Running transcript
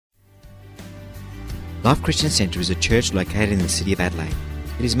Life Christian Centre is a church located in the city of Adelaide.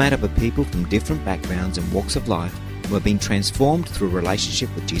 It is made up of people from different backgrounds and walks of life who have been transformed through a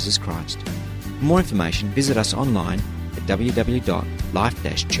relationship with Jesus Christ. For more information, visit us online at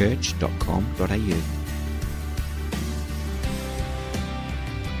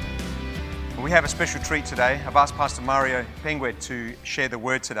www.life-church.com.au. We have a special treat today. I've asked Pastor Mario Penguet to share the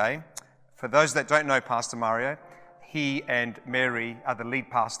word today. For those that don't know Pastor Mario, he and Mary are the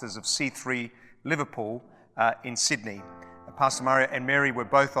lead pastors of C3 Liverpool in Sydney. Pastor Mario and Mary were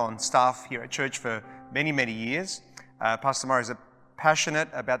both on staff here at church for many, many years. Pastor Mario is passionate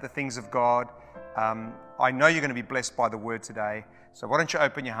about the things of God. I know you're going to be blessed by the word today. So why don't you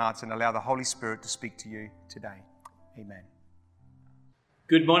open your hearts and allow the Holy Spirit to speak to you today. Amen.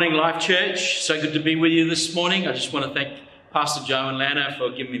 Good morning, Life Church. So good to be with you this morning. I just want to thank Pastor Joe and Lana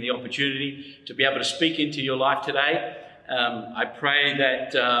for giving me the opportunity to be able to speak into your life today. I pray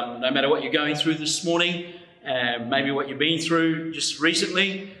that no matter what you're going through this morning, maybe what you've been through just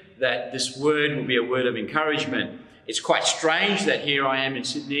recently, that this word will be a word of encouragement. It's quite strange that here I am in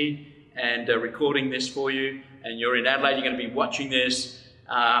Sydney and recording this for you, and you're in Adelaide. You're going to be watching this.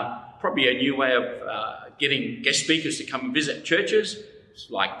 Probably a new way of getting guest speakers to come and visit churches. It's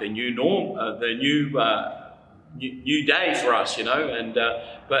like the new norm, the new day for us, you know. And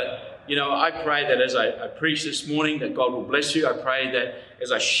but you know, I pray that as I preach this morning, that God will bless you. I pray that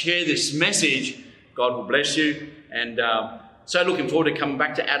as I share this message, God will bless you. And so looking forward to coming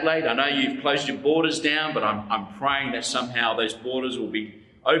back to Adelaide. I know you've closed your borders down, but I'm praying that somehow those borders will be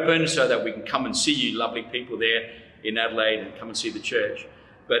open so that we can come and see you lovely people there in Adelaide and come and see the church.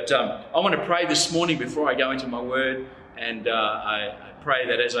 But I want to pray this morning before I go into my word. And I pray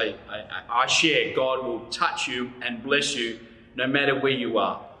that as I share, God will touch you and bless you no matter where you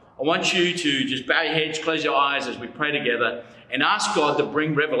are. I want you to just bow your heads, close your eyes as we pray together and ask God to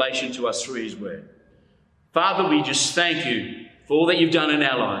bring revelation to us through His word. Father, we just thank you for all that you've done in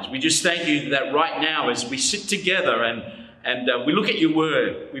our lives. We just thank you that right now as we sit together and we look at your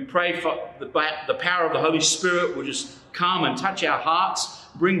word, we pray for the power of the Holy Spirit will just come and touch our hearts,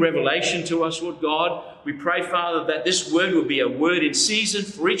 bring revelation to us, Lord God. We pray, Father, that this word will be a word in season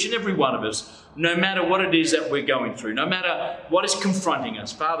for each and every one of us, no matter what it is that we're going through, no matter what is confronting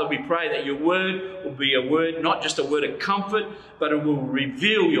us. Father, we pray that your word will be a word, not just a word of comfort, but it will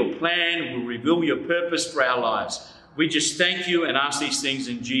reveal your plan, it will reveal your purpose for our lives. We just thank you and ask these things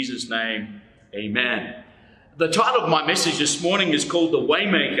in Jesus' name. Amen. The title of my message this morning is called The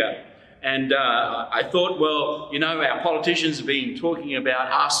Waymaker. And I thought, well, you know, our politicians have been talking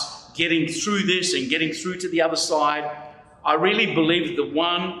about us getting through this and getting through to the other side. I really believe the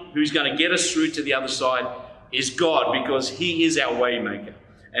one who's going to get us through to the other side is God, because He is our waymaker.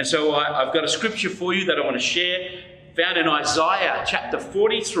 And so I've got a scripture for you that I want to share, found in Isaiah chapter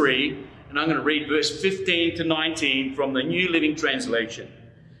 43, and I'm going to read verse 15 to 19 from the New Living Translation.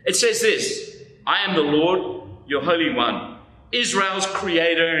 It says this: I am the Lord, your Holy One, Israel's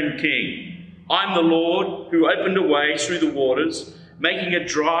Creator and King. I'm the Lord who opened a way through the waters, making a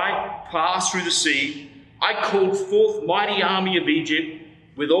dry path through the sea. I called forth mighty army of Egypt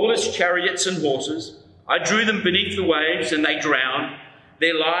with all its chariots and horses. I drew them beneath the waves and they drowned,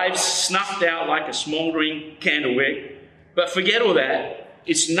 their lives snuffed out like a smouldering candlewick. But forget all that.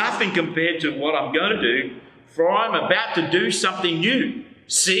 It's nothing compared to what I'm going to do, for I'm about to do something new.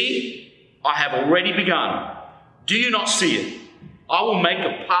 See, I have already begun. Do you not see it? I will make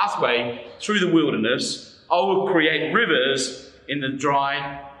a pathway through the wilderness. I will create rivers in the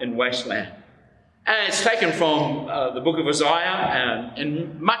dry and wasteland. And it's taken from the book of Isaiah,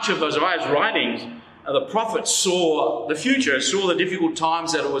 and much of Isaiah's writings, the prophet saw the future, saw the difficult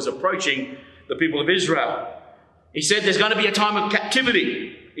times that it was approaching the people of Israel. He said there's going to be a time of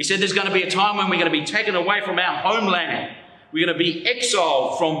captivity. He said there's going to be a time when we're going to be taken away from our homeland. We're going to be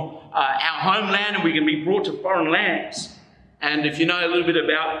exiled from our homeland, and we're going to be brought to foreign lands. And if you know a little bit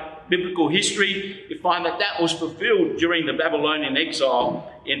about biblical history, you find that that was fulfilled during the Babylonian exile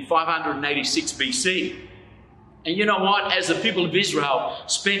in 586 BC. And you know what? As the people of Israel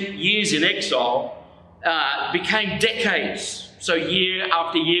spent years in exile, became decades. So year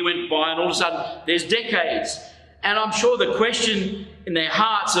after year went by, and all of a sudden there's decades. And I'm sure the question in their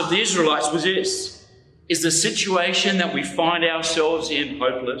hearts of the Israelites was this: is the situation that we find ourselves in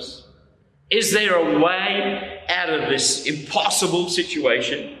hopeless? Is there a way out of this impossible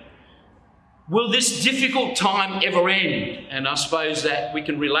situation? Will this difficult time ever end? And I suppose that we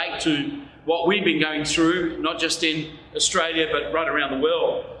can relate to what we've been going through, not just in Australia, but right around the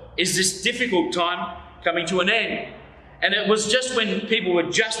world. Is this difficult time coming to an end? And it was just when people were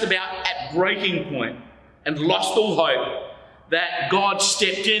just about at breaking point and lost all hope that God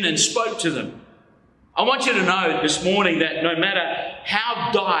stepped in and spoke to them. I want you to know this morning that no matter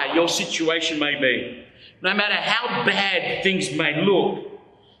how dire your situation may be, no matter how bad things may look,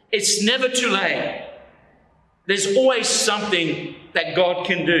 it's never too late. There's always something that God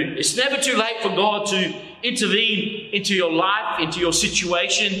can do. It's never too late for God to intervene into your life, into your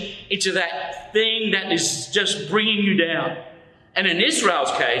situation, into that thing that is just bringing you down. And in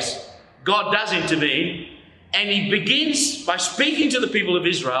Israel's case, God does intervene, and he begins by speaking to the people of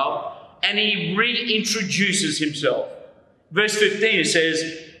Israel, and he reintroduces himself. Verse 15, it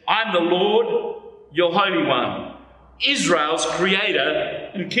says, I'm the Lord, your Holy One, Israel's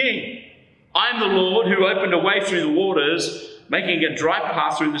Creator and King. I am the Lord who opened a way through the waters, making a dry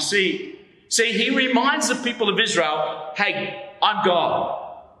path through the sea. See, he reminds the people of Israel, hey, I'm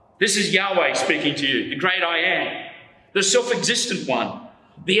God. This is Yahweh speaking to you, the great I am, the self-existent one,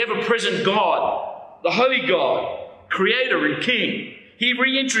 the ever-present God, the Holy God, Creator and King. He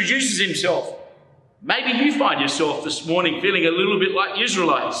reintroduces himself. Maybe you find yourself this morning feeling a little bit like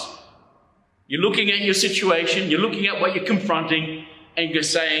Israelites. You're looking at your situation, you're looking at what you're confronting, and you're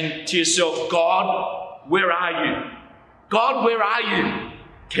saying to yourself, God, where are you? God, where are you?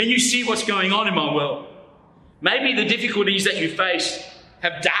 Can you see what's going on in my world? Maybe the difficulties that you face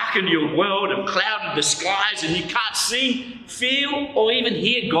have darkened your world and clouded the skies, and you can't see, feel, or even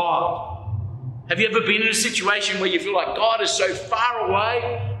hear God. Have you ever been in a situation where you feel like God is so far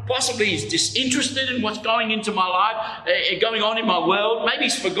away? Possibly he's disinterested in what's going into my life, going on in my world. Maybe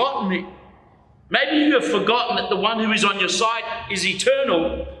he's forgotten me. Maybe you have forgotten that the one who is on your side is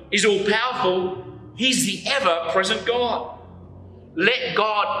eternal, is all-powerful. He's the ever-present God. Let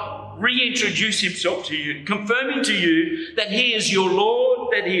God reintroduce himself to you, confirming to you that he is your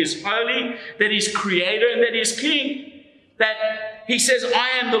Lord, that he is holy, that he's Creator, and that he is King. That he says, I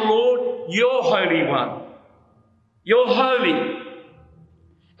am the Lord, your Holy One. You're holy.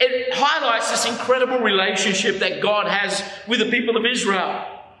 It highlights this incredible relationship that God has with the people of Israel.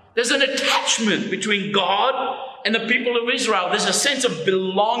 There's an attachment between God and the people of Israel. There's a sense of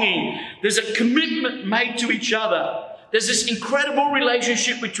belonging. There's a commitment made to each other. There's this incredible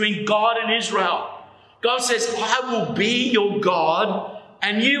relationship between God and Israel. God says, I will be your God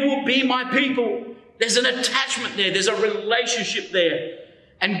and you will be my people. There's an attachment there. There's a relationship there.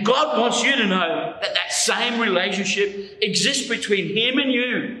 And God wants you to know that that same relationship exists between him and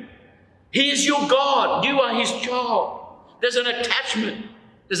you. He is your God. You are his child. There's an attachment.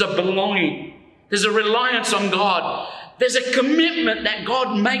 There's a belonging. There's a reliance on God. There's a commitment that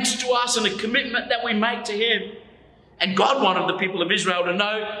God makes to us and a commitment that we make to him. And God wanted the people of Israel to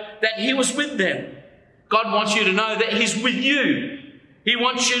know that he was with them. God wants you to know that he's with you. He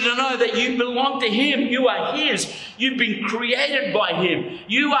wants you to know that you belong to him. You are his. You've been created by him.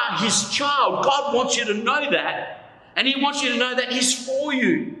 You are his child. God wants you to know that. And he wants you to know that he's for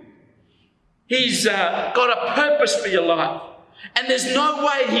you. He's got a purpose for your life. And there's no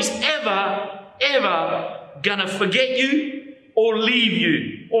way he's ever going to forget you or leave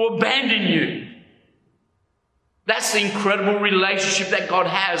you or abandon you. That's the incredible relationship that God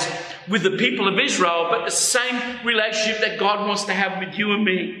has with the people of Israel, but the same relationship that God wants to have with you and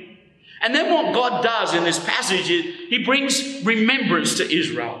me. And then what God does in this passage is he brings remembrance to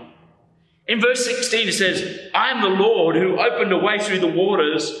Israel. In verse 16 it says, I am the Lord who opened a way through the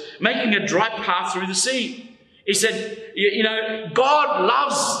waters, making a dry path through the sea. He said, you know, God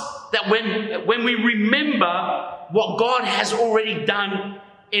loves that when we remember what God has already done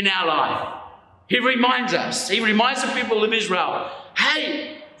in our life. He reminds us, he reminds the people of Israel,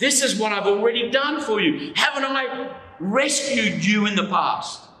 hey, this is what I've already done for you. Haven't I rescued you in the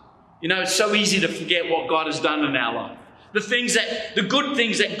past? You know, it's so easy to forget what God has done in our life. The good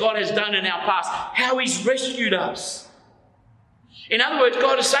things that God has done in our past, how he's rescued us. In other words,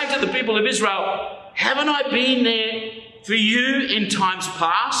 God is saying to the people of Israel, haven't I been there for you in times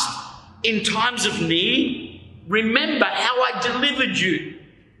past, in times of need? Remember how I delivered you.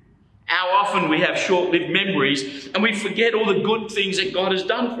 How often we have short-lived memories and we forget all the good things that God has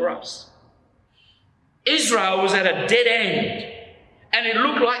done for us. Israel was at a dead end and it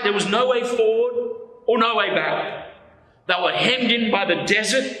looked like there was no way forward or no way back. They were hemmed in by the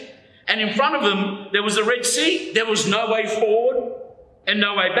desert, and in front of them there was the Red Sea. There was no way forward and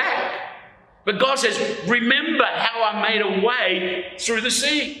no way back. But God says, remember how I made a way through the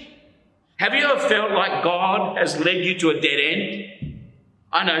sea. Have you ever felt like God has led you to a dead end?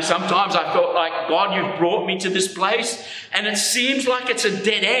 I know sometimes I felt like, God, you've brought me to this place and it seems like it's a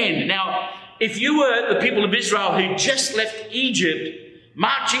dead end. Now, if you were the people of Israel who just left Egypt,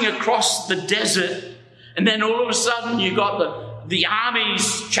 marching across the desert, and then all of a sudden you got the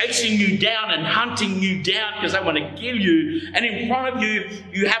armies chasing you down and hunting you down because they want to kill you, and in front of you,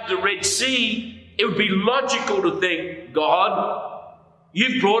 you have the Red Sea, it would be logical to think, God,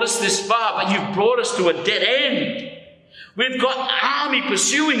 you've brought us this far, but you've brought us to a dead end. We've got an army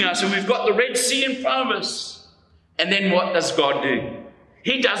pursuing us, and we've got the Red Sea in front of us. And then what does God do?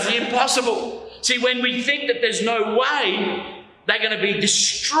 He does the impossible. See, when we think that there's no way, they're going to be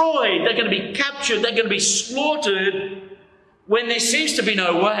destroyed, they're going to be captured, they're going to be slaughtered. When there seems to be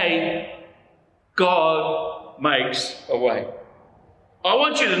no way, God makes a way. I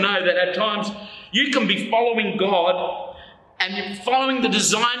want you to know that at times you can be following God and following the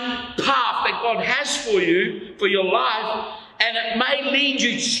design path that God has for you, for your life, and it may lead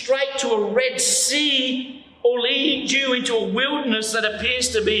you straight to a Red Sea or lead you into a wilderness that appears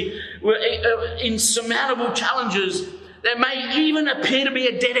to be insurmountable challenges that may even appear to be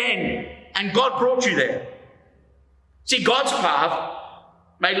a dead end, and God brought you there. See, God's path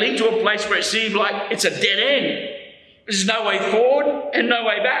may lead to a place where it seems like it's a dead end. There's no way forward and no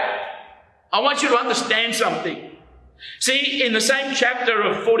way back. I want you to understand something. See, in the same chapter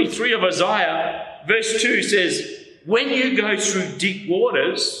of 43 of Isaiah, verse 2 says, when you go through deep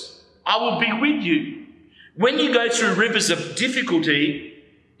waters, I will be with you. When you go through rivers of difficulty,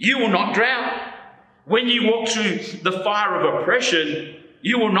 you will not drown. When you walk through the fire of oppression,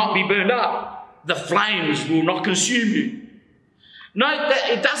 you will not be burned up. The flames will not consume you. Note that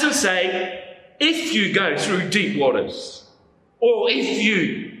it doesn't say if you go through deep waters or if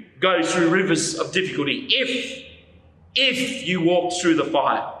you go through rivers of difficulty, if you walk through the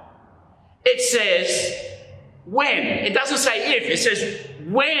fire. It says when. It doesn't say if. It says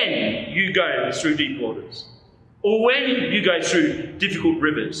when you go through deep waters, or when you go through difficult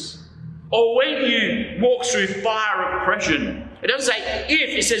rivers, or when you walk through fire of oppression. It doesn't say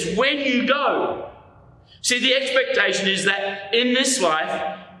if. It says when you go. See, the expectation is that in this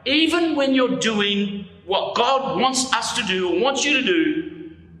life, even when you're doing what God wants us to do or wants you to do,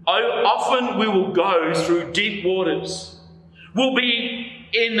 often we will go through deep waters. We'll be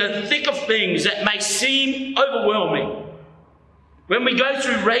in the thick of things that may seem overwhelming. When we go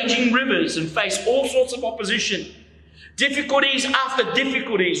through raging rivers and face all sorts of opposition, difficulties after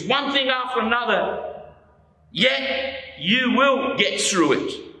difficulties, one thing after another, yet you will get through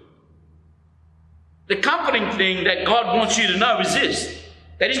it. The comforting thing that God wants you to know is this,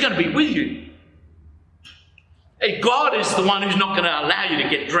 that He's going to be with you. God is the one who's not going to allow you to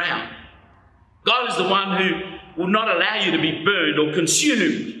get drowned. God is the one who will not allow you to be burned or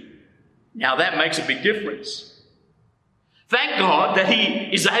consumed. Now that makes a big difference. Thank God that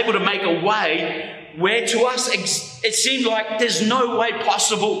He is able to make a way where to us it seems like there's no way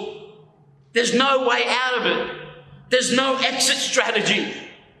possible. There's no way out of it. There's no exit strategy.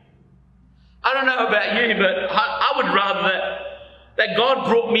 I don't know about you, but I would rather that God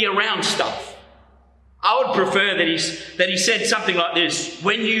brought me around stuff. I would prefer that he said something like this: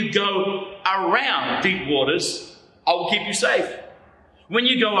 when you go around deep waters, I will keep you safe. When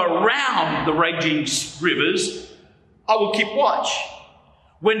you go around the raging rivers, I will keep watch.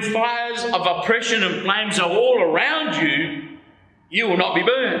 When fires of oppression and flames are all around you, you will not be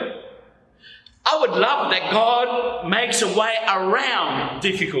burned. I would love that God makes a way around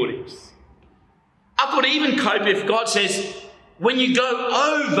difficulties. I could even cope if God says, when you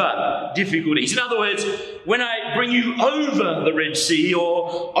go over difficulties. In other words, when I bring you over the Red Sea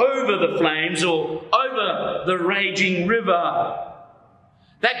or over the flames or over the raging river,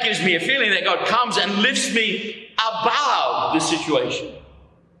 that gives me a feeling that God comes and lifts me above the situation.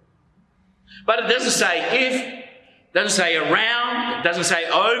 But it doesn't say if, it doesn't say around, it doesn't say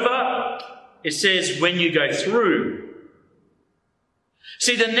over. It says when you go through.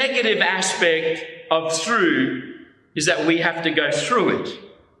 See, the negative aspect of through is that we have to go through it.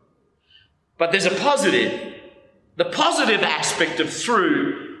 But there's a positive. The positive aspect of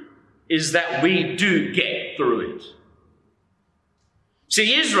through is that we do get through it.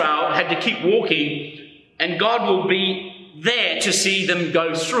 See, Israel had to keep walking, and God will be there to see them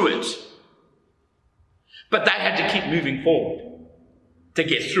go through it. But they had to keep moving forward to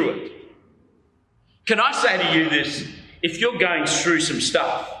get through it. Can I say to you this? If you're going through some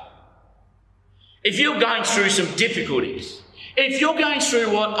stuff, if you're going through some difficulties, if you're going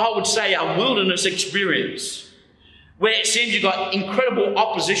through what I would say a wilderness experience, where it seems you've got incredible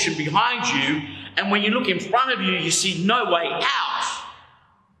opposition behind you, and when you look in front of you, you see no way out,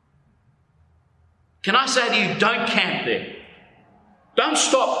 can I say to you, don't camp there. Don't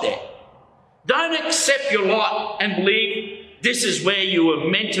stop there. Don't accept your lot and believe this is where you were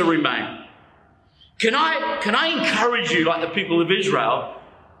meant to remain. Can I encourage you, like the people of Israel,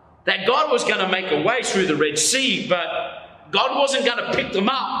 that God was going to make a way through the Red Sea, but God wasn't going to pick them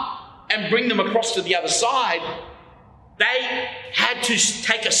up and bring them across to the other side. They had to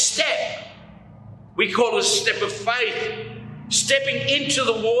take a step. We call it a step of faith, stepping into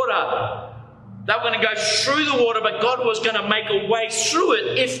the water. They were going to go through the water, but God was going to make a way through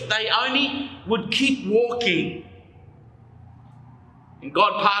it if they only would keep walking. And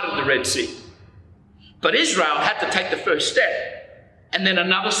God parted the Red Sea. But Israel had to take the first step, and then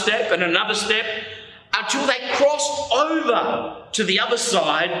another step, and another step, until they crossed over to the other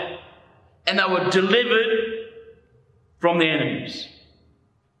side and they were delivered from the enemies.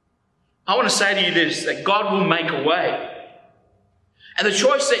 I want to say to you this, that God will make a way. And the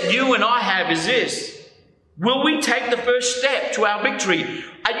choice that you and I have is this: will we take the first step to our victory?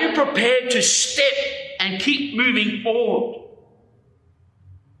 Are you prepared to step and keep moving forward?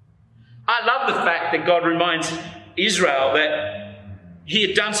 I love the fact that God reminds Israel that He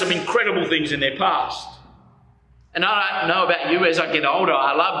had done some incredible things in their past. And I don't know about you, as I get older,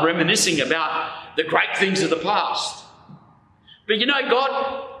 I love reminiscing about the great things of the past. But you know,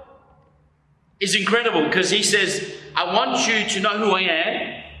 God is incredible, because He says, I want you to know who I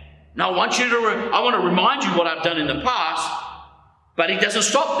am. And I want to remind you what I've done in the past. But He doesn't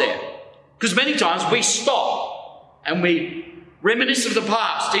stop there, because many times we stop and we reminisce of the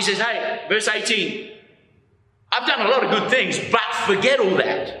past. He says, hey, verse 18, I've done a lot of good things, but forget all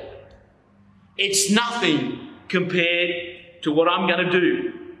that. It's nothing compared to what I'm going to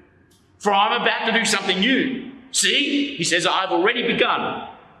do. For I'm about to do something new. See, He says, I've already begun.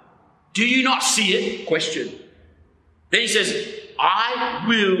 Do you not see it? Question. Then He says, I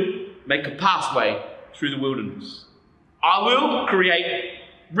will make a pathway through the wilderness. I will create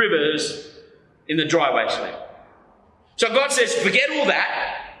rivers in the dry wasteland. So God says, forget all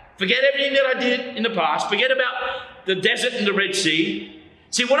that. Forget everything that I did in the past. Forget about the desert and the Red Sea.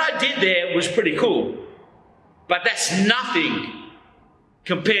 See, what I did there was pretty cool. But that's nothing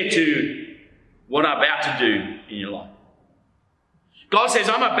compared to what I'm about to do in your life. God says,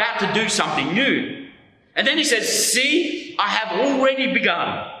 I'm about to do something new. And then He says, see, I have already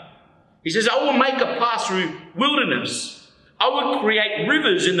begun. He says, I will make a path through wilderness. I will create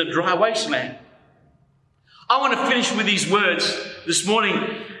rivers in the dry wasteland. I want to finish with these words this morning,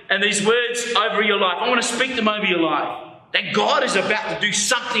 and these words over your life. I want to speak them over your life. That God is about to do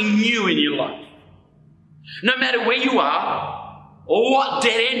something new in your life. No matter where you are, or what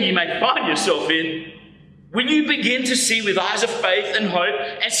dead end you may find yourself in, when you begin to see with eyes of faith and hope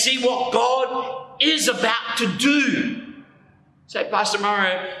and see what God is about to do. Say, Pastor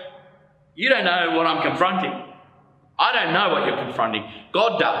Mario, you don't know what I'm confronting. I don't know what you're confronting.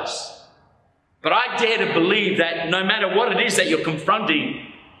 God does. But I dare to believe that no matter what it is that you're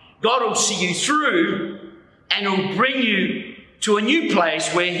confronting, God will see you through and will bring you to a new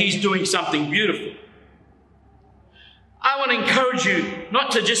place where He's doing something beautiful. I want to encourage you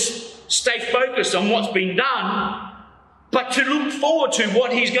not to just stay focused on what's been done, but to look forward to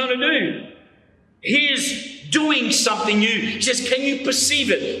what He's going to do. He is doing something new. He says, can you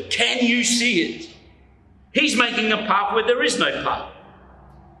perceive it? Can you see it? He's making a path where there is no path.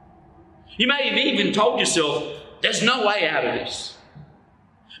 You may have even told yourself, there's no way out of this.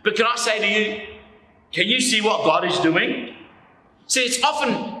 But can I say to you, can you see what God is doing? See, it's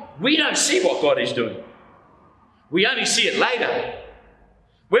often we don't see what God is doing. We only see it later.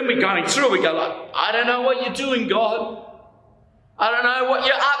 When we're going through, we go like, I don't know what you're doing, God. I don't know what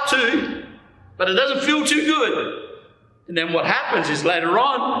you're up to, but it doesn't feel too good. And then what happens is later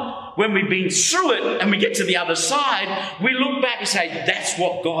on, when we've been through it and we get to the other side, we look back and say, that's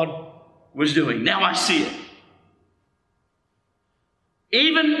what God was doing. Now I see it.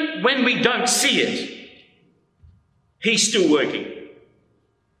 Even when we don't see it, He's still working.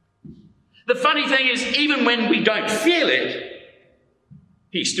 The funny thing is, even when we don't feel it,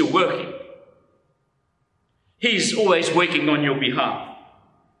 He's still working. He's always working on your behalf.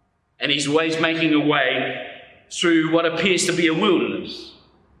 And He's always making a way through what appears to be a wilderness.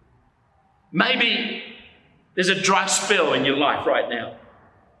 Maybe there's a dry spell in your life right now.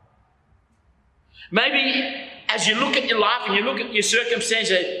 Maybe as you look at your life and you look at your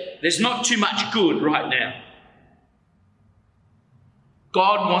circumstances, there's not too much good right now.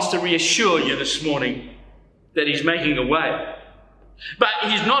 God wants to reassure you this morning that He's making a way. But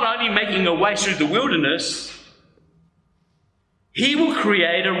He's not only making a way through the wilderness, He will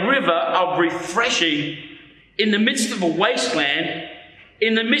create a river of refreshing in the midst of a wasteland,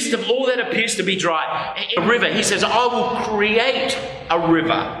 in the midst of all that appears to be dry. A river, He says, I will create a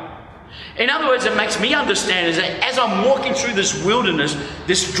river. In other words, it makes me understand is that as I'm walking through this wilderness,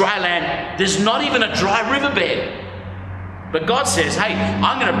 this dry land, there's not even a dry riverbed. But God says, hey,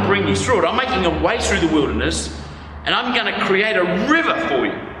 I'm going to bring you through it. I'm making a way through the wilderness, and I'm going to create a river for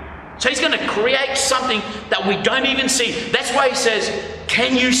you. So He's going to create something that we don't even see. That's why He says,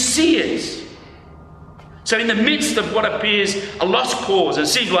 can you see it? So in the midst of what appears a lost cause and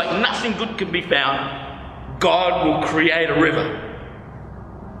seems like nothing good can be found, God will create a river.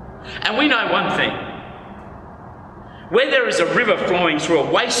 And we know one thing. Where there is a river flowing through a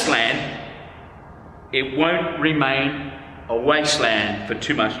wasteland, it won't remain a wasteland for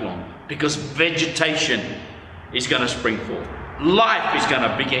too much longer, because vegetation is going to spring forth. Life is going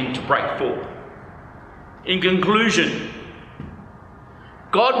to begin to break forth. In conclusion,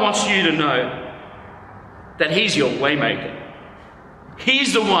 God wants you to know that He's your waymaker.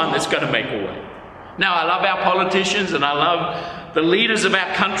 He's the one that's going to make a way. Now, I love our politicians and I love the leaders of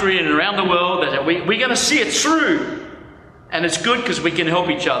our country and around the world, that we're going to see it through. And it's good because we can help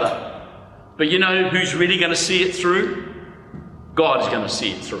each other. But you know who's really going to see it through? God is going to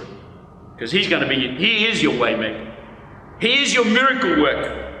see it through. Because He is your waymaker. He is your miracle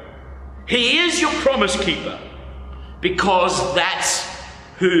worker. He is your promise keeper. Because that's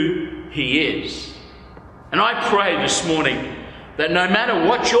who He is. And I pray this morning that no matter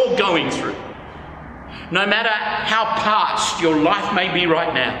what you're going through, no matter how parched your life may be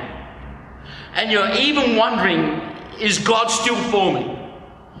right now, and you're even wondering, is God still for me?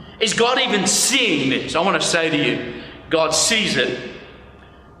 Is God even seeing this? I want to say to you, God sees it.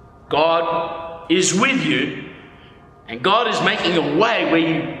 God is with you. And God is making a way where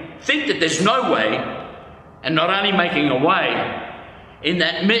you think that there's no way. And not only making a way, in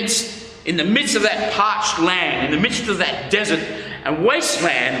the midst of that parched land, in the midst of that desert and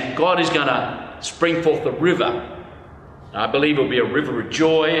wasteland, God is going to spring forth a river. I believe it will be a river of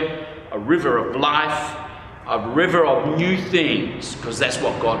joy, a river of life, a river of new things, because that's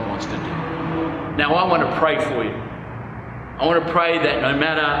what God wants to do. Now, I want to pray for you. I want to pray that no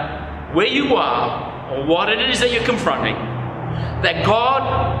matter where you are or what it is that you're confronting, that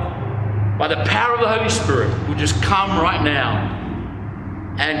God, by the power of the Holy Spirit, will just come right now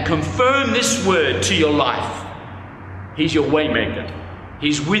and confirm this word to your life. He's your waymaker.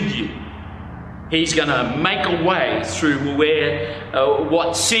 He's with you. He's going to make a way through where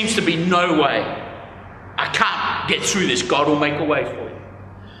what seems to be no way. I can't get through this. God will make a way for you.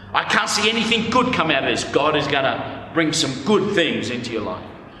 I can't see anything good come out of this. God is going to bring some good things into your life.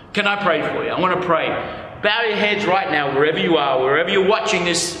 Can I pray for you? I want to pray. Bow your heads right now, wherever you are, wherever you're watching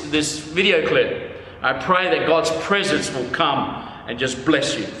this video clip. I pray that God's presence will come and just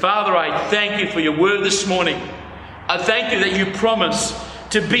bless you. Father, I thank you for your word this morning. I thank you that you promise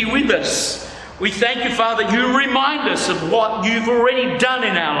to be with us. We thank you, Father, you remind us of what you've already done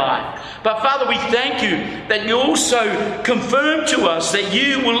in our life. But Father, we thank you that you also confirm to us that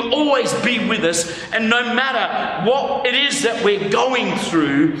you will always be with us. And no matter what it is that we're going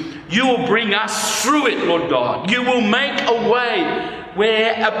through, you will bring us through it, Lord God. You will make a way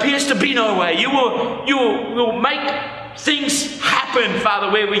where appears to be no way. You will make things happen,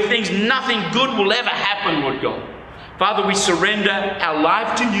 Father, where we think nothing good will ever happen, Lord God. Father, we surrender our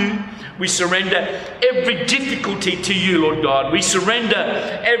life to you. We surrender every difficulty to you, Lord God. We surrender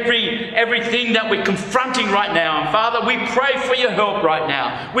everything that we're confronting right now. And Father, we pray for your help right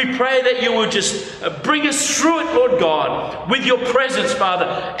now. We pray that you will just bring us through it, Lord God, with your presence, Father.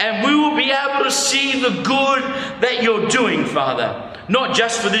 And we will be able to see the good that you're doing, Father. Not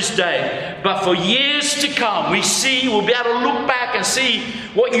just for this day, but for years to come. We'll be able to look back and see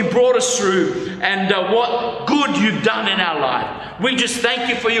what you brought us through and what good you've done in our life. We just thank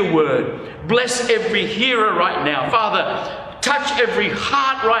you for your word. Bless every hearer right now. Father, touch every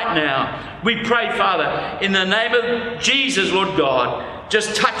heart right now. We pray, Father, in the name of Jesus, Lord God,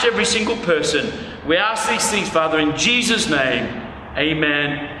 just touch every single person. We ask these things, Father, in Jesus' name.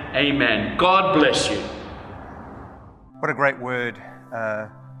 Amen. Amen. God bless you. What a great word.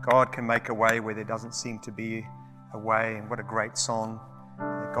 God can make a way where there doesn't seem to be a way. And what a great song.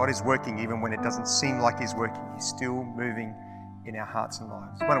 God is working even when it doesn't seem like He's working. He's still moving in our hearts and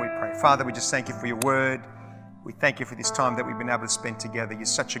lives. Why don't we pray? Father, we just thank you for your word. We thank you for this time that we've been able to spend together. You're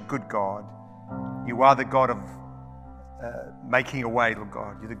such a good God. You are the God of making a way, Lord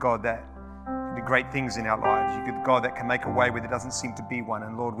God. You're the God that can do great things in our lives. You're the God that can make a way where there doesn't seem to be one.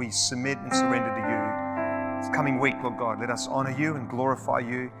 And Lord, we submit and surrender to you. This coming week, Lord God, let us honor you and glorify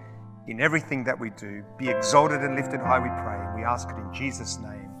you in everything that we do. Be exalted and lifted high, we pray. We ask it in Jesus'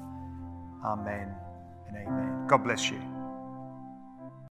 name. Amen and amen. God bless you.